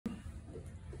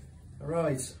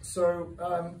Right, so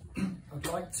I'd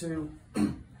like to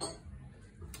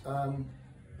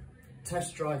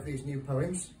test drive these new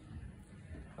poems.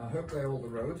 I hope they hold the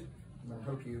road, and I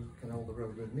hope you can hold the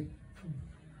road with me.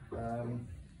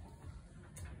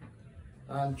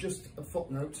 And just a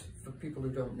footnote for people who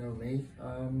don't know me,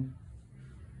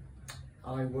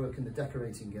 I work in the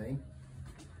decorating game,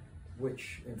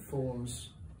 which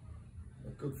informs a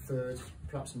good third,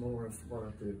 perhaps more, of what I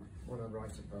do, what I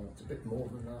write about. It's a bit more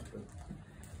than that, but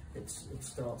it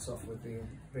starts off with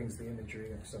brings the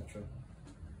imagery, etc.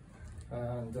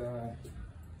 And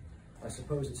I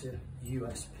suppose it's a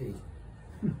USP,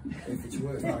 if it's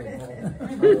worth having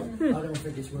one. I don't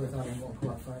think it's worth having one,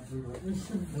 quite frankly, but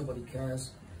nobody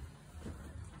cares.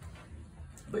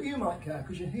 But you might care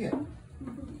because you're here.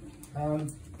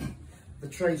 The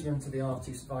tradesman to the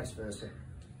artist, vice versa.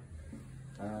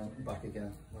 Back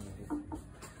again.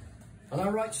 And I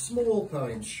write small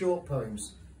poems, short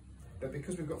poems, but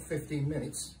because we've got 15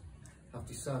 minutes, I've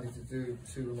decided to do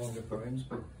 2 longer poems.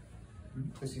 But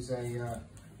this is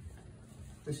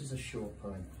a short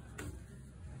poem.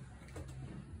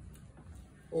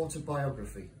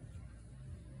 Autobiography.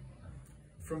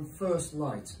 From first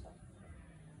light,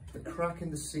 the crack in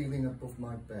the ceiling above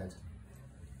my bed.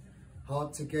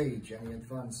 Hard to gauge any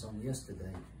advance on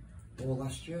yesterday or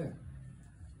last year.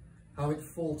 How it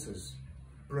falters,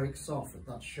 breaks off at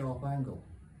that sharp angle.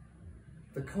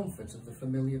 The comfort of the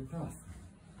familiar path.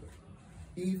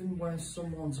 Even where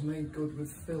someone's made good with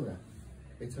filler,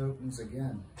 it opens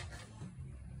again.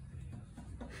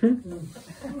 There's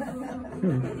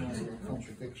a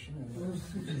contradiction.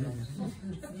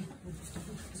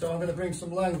 So I'm going to bring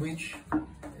some language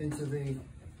into the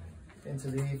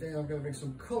evening. I'm going to bring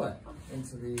some colour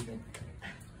into the evening.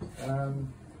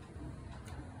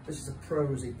 This is a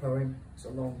prosy poem. It's a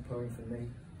long poem for me,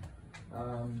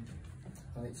 and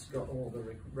it's got all the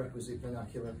requisite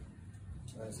vernacular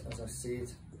as I see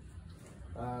it.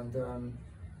 And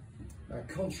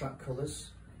contract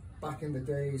colours. Back in the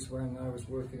days when I was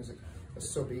working as a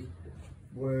subby,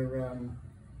 where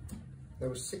there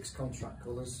were 6 contract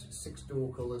colours, 6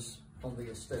 door colours on the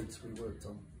estates we worked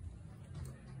on.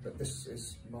 But this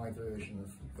is my version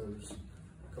of those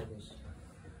colours.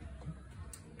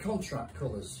 Contract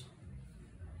colours.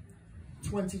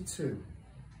 22.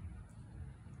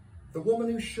 The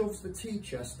woman who shoves the tea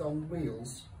chest on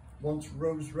wheels wants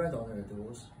rose red on her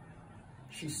doors.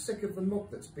 She's sick of the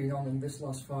muck that's been on in this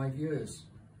last 5 years.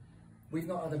 We've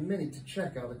not had a minute to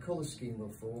check how the colour scheme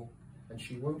will fall, and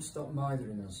she won't stop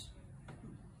mithering us.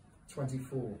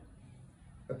 24.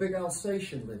 A big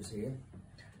Alsatian lives here.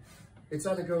 It's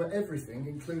had a go at everything,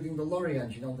 including the lorry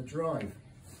engine on the drive.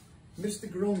 Mr.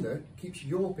 Grunder keeps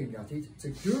yawping at it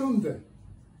to Grunder.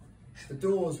 The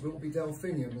doors will be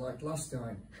delphinium like last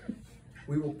time.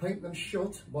 We will paint them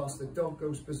shut whilst the dog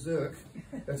goes berserk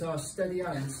at our steady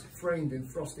hands framed in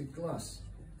frosted glass.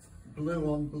 Blue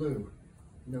on blue.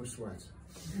 No sweat.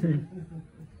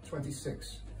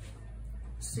 26.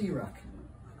 Serac.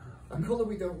 A colour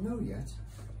we don't know yet.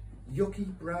 Yucky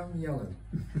brown yellow.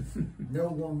 No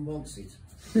one wants it.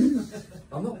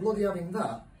 I'm not bloody having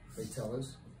that, they tell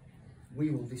us. We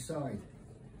will decide.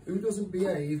 Who doesn't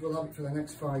behave will have it for the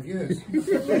next 5 years.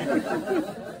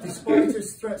 Despite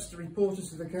his threats to report us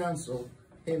to the council,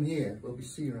 him here will be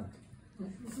Serac.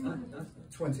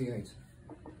 28.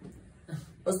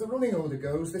 As the running order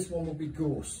goes, this one will be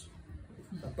Gorse.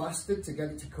 A bastard to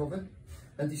get it to cover,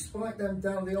 and despite them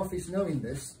down the office knowing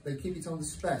this, they keep it on the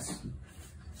spec.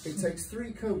 It takes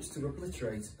 3 coats to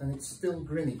obliterate, and it's still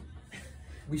grinny.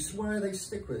 We swear they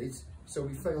stick with it, so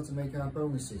we fail to make our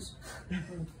bonuses.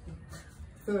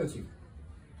 30.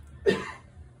 It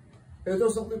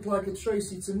doesn't look like a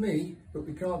Tracy to me, but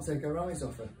we can't take our eyes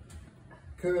off her.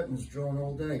 Curtains drawn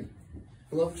all day.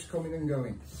 Blokes coming and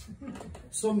going.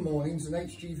 Some mornings an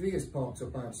HGV is parked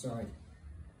up outside.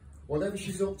 Whatever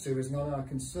she's up to is not our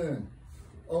concern,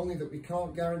 only that we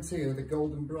can't guarantee her the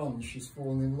golden bronze she's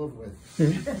fallen in love with.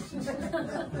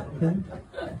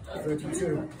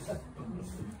 32.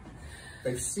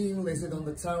 They've seen Lizard on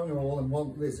the town hall and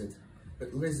want Lizard,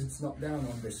 but Lizard's not down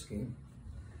on this scheme.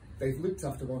 They've looked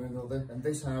after one another and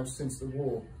this house since the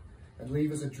war, and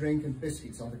leave us a drink and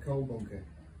biscuits on the coal bunker.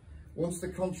 Once the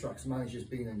contracts manager's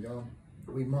been and gone,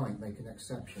 we might make an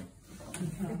exception.